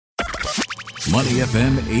Money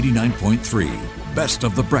FM 89.3, best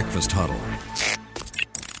of the breakfast huddle.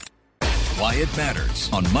 Why it matters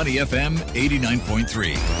on Money FM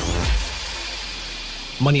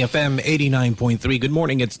 89.3. Money FM 89.3. Good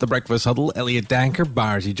morning, it's the Breakfast Huddle. Elliot Danker,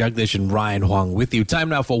 Bharati Jagdish and Ryan Huang with you. Time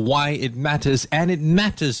now for Why It Matters. And it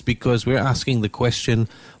matters because we're asking the question,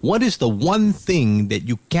 what is the one thing that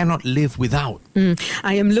you cannot live without?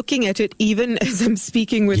 I am looking at it even as I'm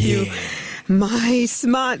speaking with you. My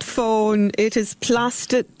smartphone, it is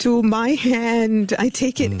plastered to my hand. I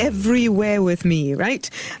take it everywhere with me, right?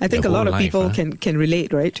 I think a lot of people can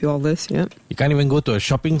relate, right, to all this, yeah. You can't even go to a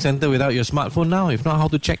shopping center without your smartphone now, if not how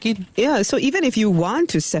to check in. Yeah, so even if you want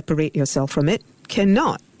to separate yourself from it,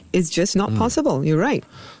 cannot. It's just not possible, you're right.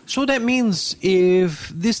 So that means if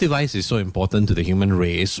this device is so important to the human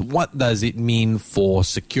race, what does it mean for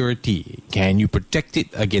security? Can you protect it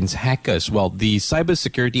against hackers? Well, the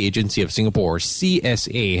Cybersecurity Agency of Singapore,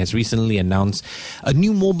 CSA, has recently announced a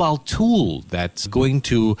new mobile tool that's going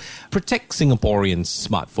to protect Singaporeans'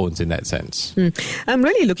 smartphones in that sense. I'm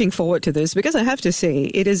really looking forward to this because I have to say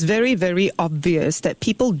it is very, very obvious that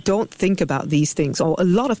people don't think about these things, or a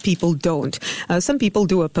lot of people don't. Some people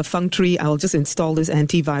do a perfunctory, I'll just install this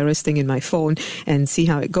antivirus thing in my phone and see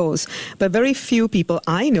how it goes. But very few people,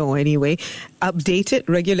 I know anyway, update it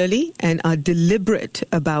regularly and are deliberate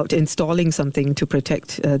about installing something to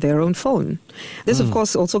protect their own phone. This, of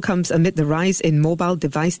course, also comes amid the rise in mobile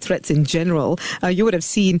device threats in general. You would have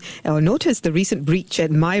seen or noticed the recent breach at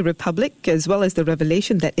My Republic, as well as the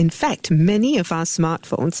revelation that, in fact, many of our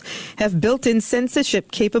smartphones have built-in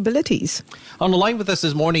censorship capabilities. On the line with us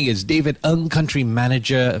this morning is David Ng, Country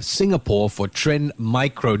Manager of Singapore for Trend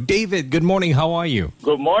Micro. David, good morning. How are you?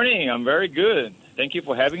 Good morning. I'm very good. Thank you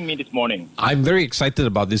for having me this morning. I'm very excited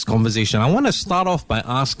about this conversation. I want to start off by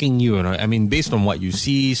asking you, based on what you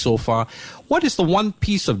see so far, what is the one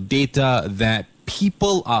piece of data that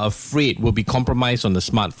people are afraid will be compromised on the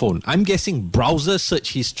smartphone? I'm guessing browser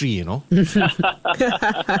search history,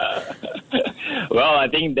 Well, I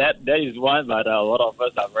think that is one, but a lot of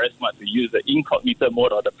us are very smart to use the incognito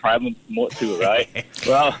mode or the private mode too, right?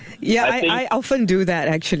 Well, yeah, I often do that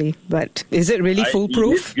actually, but is it really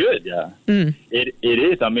foolproof? It's good, yeah. It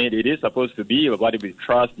is. I mean, it is supposed to be, but if we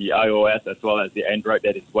trust the iOS as well as the Android,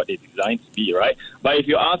 that is what it's designed to be, right? But if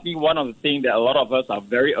you ask me, one of the things that a lot of us are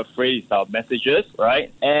very afraid is our messages,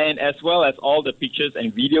 right? And as well as all the pictures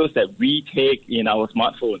and videos that we take in our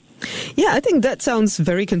smartphones. Yeah, I think that sounds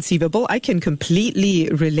very conceivable. I can completely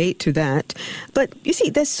relate to that. But you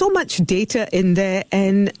see, there's so much data in there,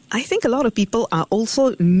 and I think a lot of people are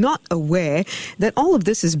also not aware that all of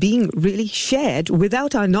this is being really shared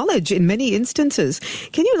without our knowledge in many instances.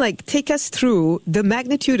 Can you take us through the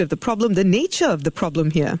magnitude of the problem, the nature of the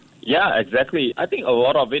problem here? Yeah, exactly. I think a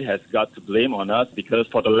lot of it has got to blame on us because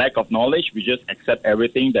for the lack of knowledge, we just accept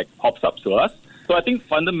everything that pops up to us. So I think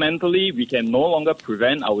fundamentally, we can no longer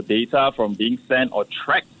prevent our data from being sent or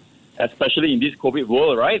tracked, especially in this COVID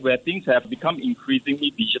world, right, where things have become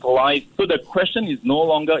increasingly digitalized. So the question is no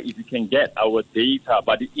longer if we can get our data,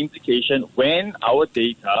 but the implication when our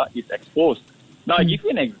data is exposed. Now, I'll give you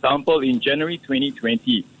an example. In January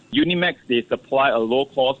 2020, Unimax, they supply a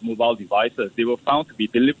low-cost mobile devices. They were found to be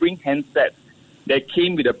delivering handsets that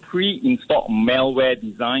came with a pre-installed malware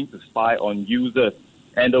designed to spy on users.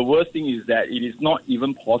 And the worst thing is that it is not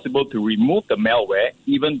even possible to remove the malware,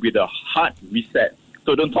 even with a hard reset.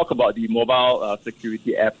 So don't talk about the mobile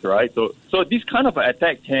security apps, right? So this kind of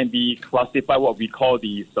attack can be classified what we call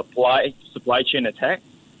the supply chain attack.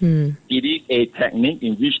 It is a technique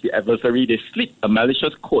in which the adversary, they slip a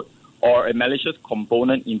malicious code or a malicious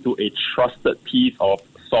component into a trusted piece of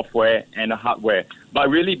software and hardware. But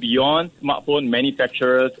really beyond smartphone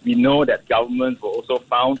manufacturers, we know that governments were also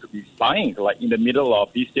found to be spying. Like in the middle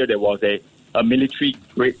of this year, there was a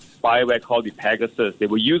military-grade spyware called the Pegasus. They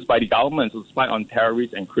were used by the government to spy on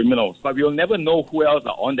terrorists and criminals. But we will never know who else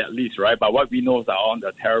are on that list, right? But what we know is are on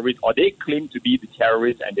the terrorists, or they claim to be the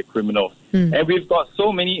terrorists and the criminals. And we've got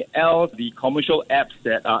so many else, the commercial apps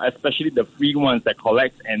that are, especially the free ones that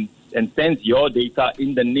collect and sends your data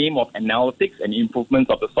in the name of analytics and improvements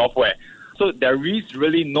of the software. So there is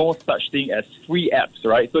really no such thing as free apps,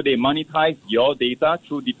 right? So they monetize your data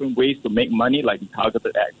through different ways to make money, like the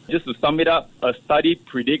targeted ads. Just to sum it up, a study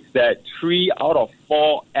predicts that 3 out of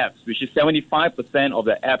 4 apps, which is 75% of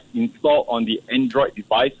the apps installed on the Android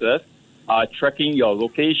devices, are tracking your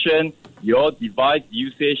location, your device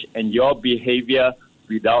usage, and your behavior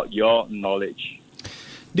without your knowledge.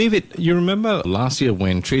 David, you remember last year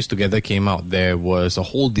when Trace Together came out, there was a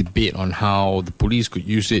whole debate on how the police could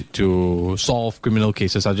use it to solve criminal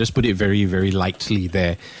cases. I'll just put it very, very lightly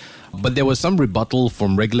there. But there was some rebuttal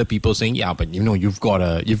from regular people saying, yeah, but you've got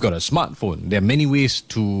a smartphone. There are many ways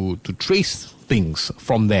to trace things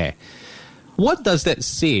from there. What does that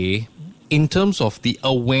say in terms of the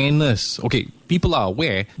awareness? Okay, people are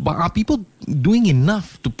aware, but are people doing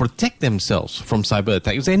enough to protect themselves from cyber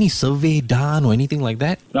attacks? Is there any survey done or anything like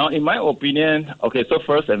that? Now, in my opinion, okay, so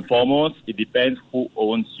first and foremost, it depends who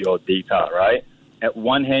owns your data, right? At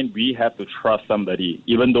one hand, we have to trust somebody,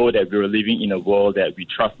 even though that we're living in a world that we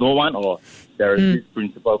trust no one, or there is this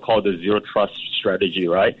principle called the zero trust strategy,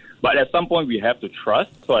 right? But at some point, we have to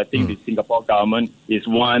trust. So I think the Singapore government is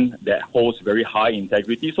one that holds very high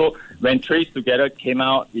integrity. So when Trace Together came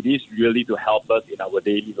out, it is really to help us in our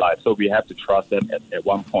daily life. So we have to trust them at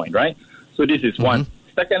one point, right? So this is one.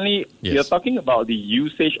 Secondly, you're talking about the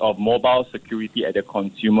usage of mobile security at the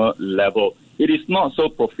consumer level. It is not so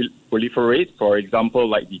proliferate, for example,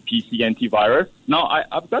 like the PC antivirus. Now,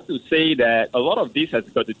 I've got to say that a lot of this has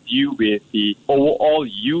got to do with the overall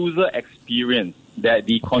user experience that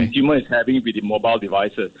the consumer is having with the mobile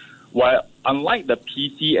devices. While unlike the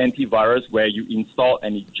PC antivirus where you install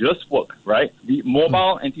and it just works, right? The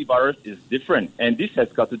mobile antivirus is different. And this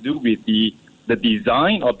has got to do with the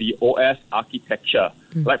design of the OS architecture.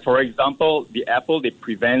 Like, for example, the Apple, they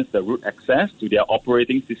prevents the root access to their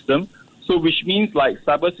operating system. So which means like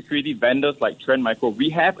cybersecurity vendors like Trend Micro,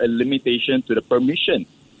 we have a limitation to the permission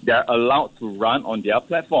they're allowed to run on their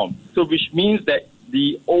platform. So which means that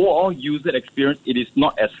the overall user experience, it is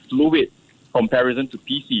not as fluid comparison to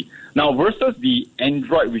PC. Now versus the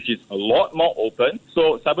Android, which is a lot more open.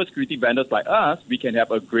 So cybersecurity vendors like us, we can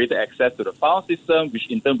have a greater access to the file system, which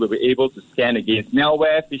in turn will be able to scan against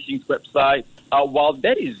malware, phishing websites. While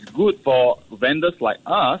that is good for vendors like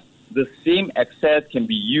us, the same access can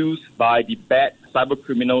be used by the bad cyber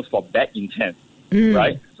criminals for bad intent,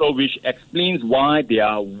 right? So which explains why there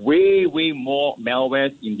are way, way more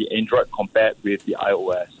malwares in the Android compared with the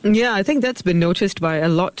iOS. Yeah, I think that's been noticed by a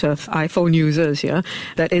lot of iPhone users,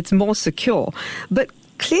 that it's more secure. But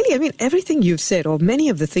clearly, I mean, everything you've said, or many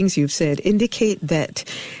of the things you've said, indicate that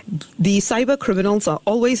the cyber criminals are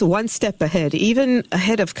always one step ahead, even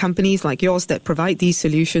ahead of companies like yours that provide these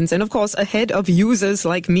solutions, and of course, ahead of users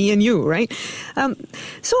like me and you, right?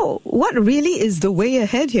 So what really is the way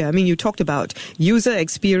ahead here? I mean, you talked about user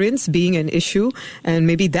experience being an issue, and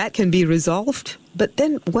maybe that can be resolved, but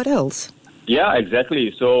then what else? Yeah,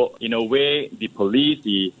 exactly. So in a way, the police,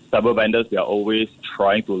 the cyber vendors, they are always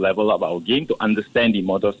trying to level up our game to understand the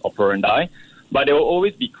modus operandi. But there will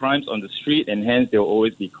always be crimes on the street, and hence there will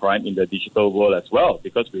always be crime in the digital world as well,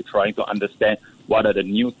 because we're trying to understand what are the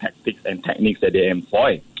new tactics and techniques that they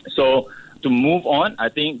employ. So to move on, I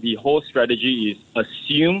think the whole strategy is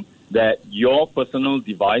assume that your personal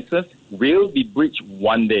devices will be breached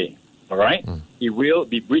one day, all right? It will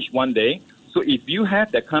be breached one day. So if you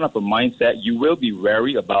have that kind of a mindset, you will be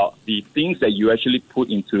wary about the things that you actually put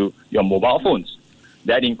into your mobile phones.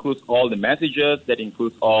 That includes all the messages, that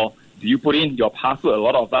includes all, do you put in your password? A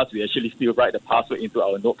lot of us, we actually still write the password into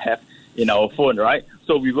our notepad in our phone, right?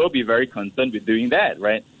 So we will be very concerned with doing that,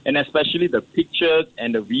 right? And especially the pictures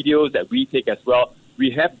and the videos that we take as well, we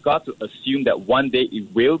have got to assume that one day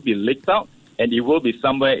it will be leaked out and it will be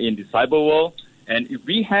somewhere in the cyber world. And if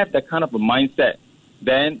we have that kind of a mindset,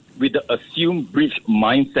 then with the assumed breach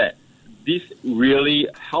mindset, this really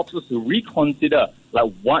helps us to reconsider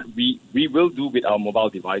like what we will do with our mobile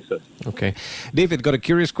devices. Okay. David, got a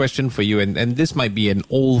curious question for you, and this might be an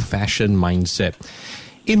old-fashioned mindset.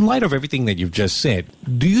 In light of everything that you've just said,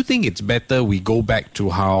 do you think it's better we go back to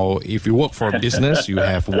how if you work for a business, you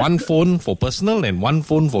have one phone for personal and one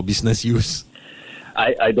phone for business use?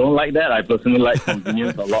 I don't like that. I personally like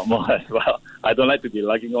convenience a lot more as well. I don't like to be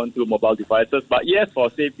logging on to mobile devices. But yes, for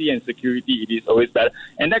safety and security, it is always better.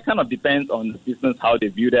 And that kind of depends on the business, how they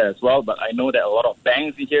view that as well. But I know that a lot of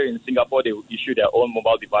banks here in Singapore, they will issue their own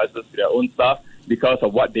mobile devices to their own staff. Because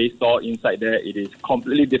of what they saw inside there, it is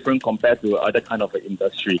completely different compared to other kind of an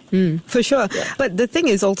industry. For sure. Yeah. But the thing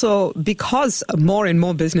is also, because more and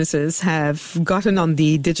more businesses have gotten on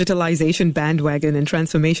the digitalization bandwagon and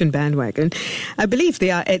transformation bandwagon, I believe they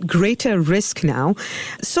are at greater risk now.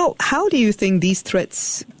 So how do you think these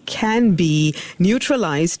threats can be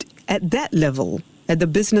neutralized at that level? At the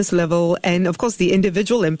business level, and of course the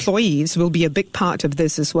individual employees will be a big part of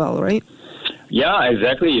this as well, right? Yeah,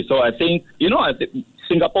 exactly. So I think, I think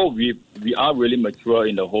Singapore, we are really mature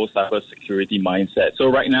in the whole cybersecurity mindset. So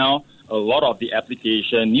right now, a lot of the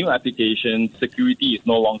new applications, security is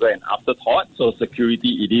no longer an afterthought. So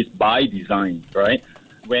security, it is by design, right?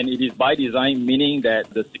 When it is by design, meaning that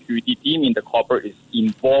the security team in the corporate is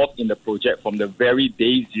involved in the project from the very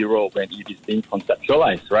day zero when it is being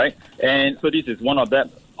conceptualized, right? And so this is one of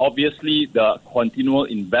obviously the continual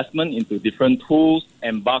investment into different tools,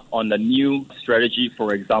 embark on the new strategy,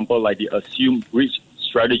 for example, like the assume breach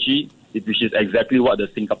strategy, which is exactly what the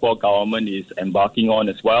Singapore government is embarking on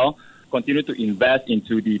as well. Continue to invest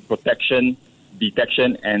into the protection,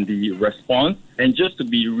 detection, and the response, and just to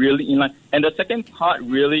be really in line. And the second part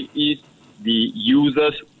really is the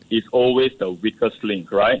users is always the weakest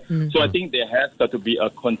link, right? Mm-hmm. So I think there has got to be a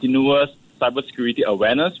continuous cybersecurity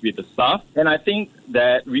awareness with the staff. And I think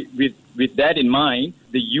that with that in mind,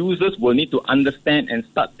 the users will need to understand and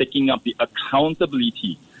start taking up the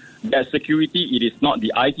accountability that security, it is not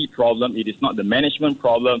the IT problem, it is not the management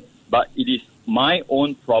problem, but it is my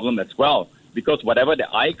own problem as well. Because whatever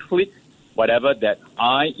that I click, whatever that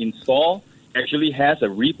I install actually has a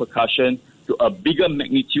repercussion to a bigger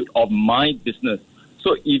magnitude of my business.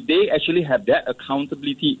 So if they actually have that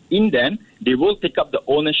accountability in them, they will take up the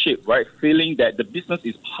ownership, right? Feeling that the business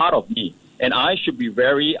is part of me. And I should be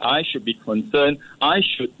concerned. I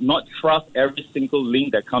should not trust every single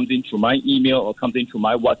link that comes in through my email or comes in through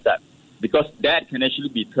my WhatsApp, because that can actually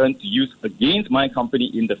be turned to use against my company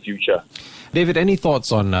in the future. David, any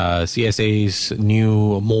thoughts on CSA's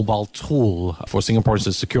new mobile tool for Singaporeans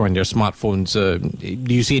to secure on their smartphones?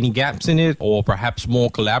 Do you see any gaps in it, or perhaps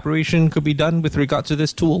more collaboration could be done with regard to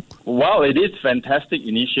this tool? Well, it is a fantastic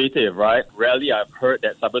initiative, right? Rarely I've heard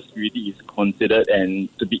that cybersecurity is considered and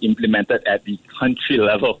to be implemented at the country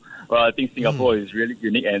level. Well, I think Singapore is really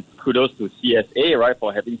unique, and kudos to CSA, right,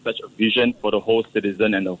 for having such a vision for the whole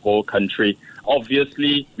citizen and the whole country.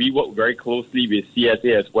 Obviously, we work very closely with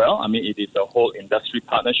CSA as well. I mean, it is a whole industry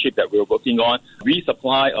partnership that we're working on. We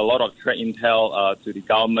supply a lot of threat intel to the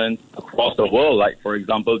government across the world, like, for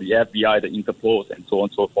example, the FBI, the Interpol, and so on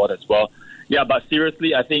and so forth as well. Yeah, but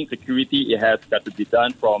seriously, I think security, it has got to be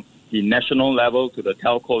done from the national level to the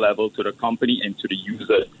telco level to the company and to the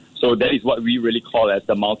user. So that is what we really call as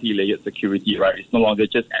the multi-layered security, right? It's no longer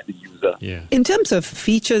just at the user. Yeah. In terms of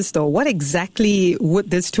features, though, what exactly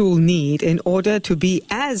would this tool need in order to be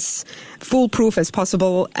as foolproof as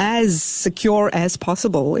possible, as secure as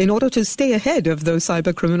possible, in order to stay ahead of those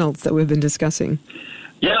cyber criminals that we've been discussing?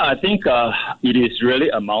 Yeah, I think it is really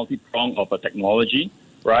a multi-prong of a technology.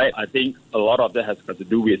 Right, I think a lot of that has got to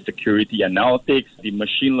do with security analytics, the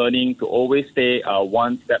machine learning to always stay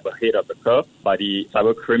one step ahead of the curve by the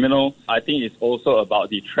cyber criminal. I think it's also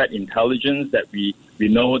about the threat intelligence that we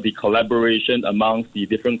know, the collaboration amongst the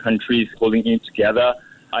different countries pulling in together.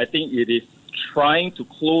 I think it is trying to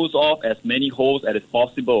close off as many holes as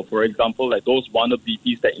possible. For example, like those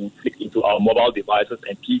vulnerabilities that inflict into our mobile devices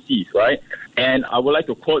and PCs, right? And I would like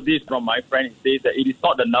to quote this from my friend. It says that it is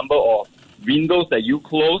not the number of windows that you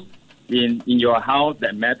close in your house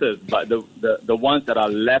that matters, but the ones that are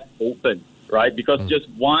left open, right? Because just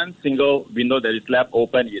one single window that is left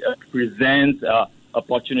open, it presents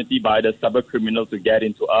opportunity by the cyber criminal to get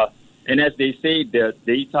into us. And as they say, the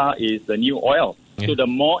data is the new oil. Yeah. So the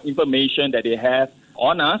more information that they have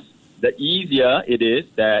on us, the easier it is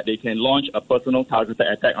that they can launch a personal targeted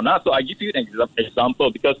attack on us. So I give you an example,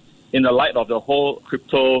 because in the light of the whole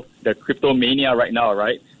crypto mania right now,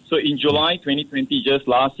 right? So in July 2020, just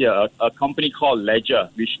last year, a company called Ledger,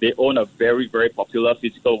 which they own a very, very popular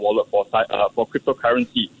physical wallet for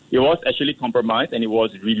cryptocurrency, it was actually compromised and it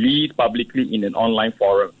was released publicly in an online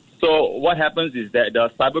forum. So what happens is that the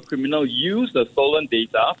cyber criminal used the stolen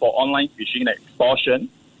data for online phishing and extortion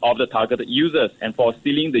of the targeted users and for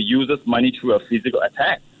stealing the users' money through a physical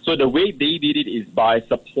attack. So the way they did it is by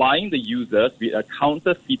supplying the users with a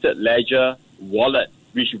counterfeited Ledger wallet,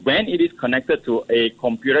 which when it is connected to a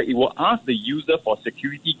computer, it will ask the user for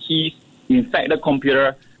security keys, infect the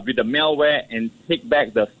computer with the malware, and take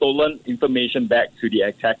back the stolen information back to the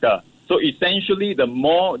attacker. So essentially, the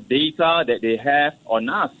more data that they have on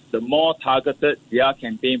us, the more targeted their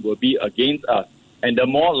campaign will be against us, and the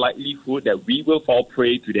more likelihood that we will fall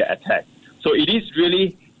prey to their attack. So it is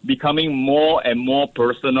really becoming more and more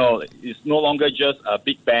personal. It's no longer just a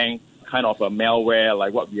big bang kind of a malware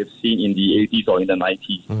like what we have seen in the 80s or in the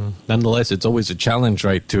 90s. Nonetheless, it's always a challenge,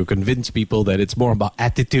 right, to convince people that it's more about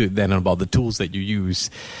attitude than about the tools that you use.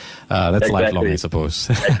 That's exactly. Lifelong, I suppose.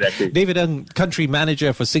 Exactly. David Ng, Country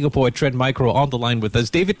Manager for Singapore at Trend Micro, on the line with us.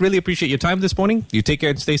 David, really appreciate your time this morning. You take care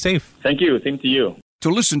and stay safe. Thank you. Same to you. To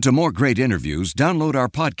listen to more great interviews, download our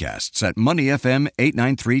podcasts at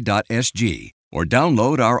moneyfm893.sg or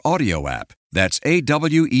download our audio app. That's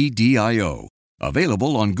AWEDIO.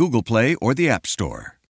 Available on Google Play or the App Store.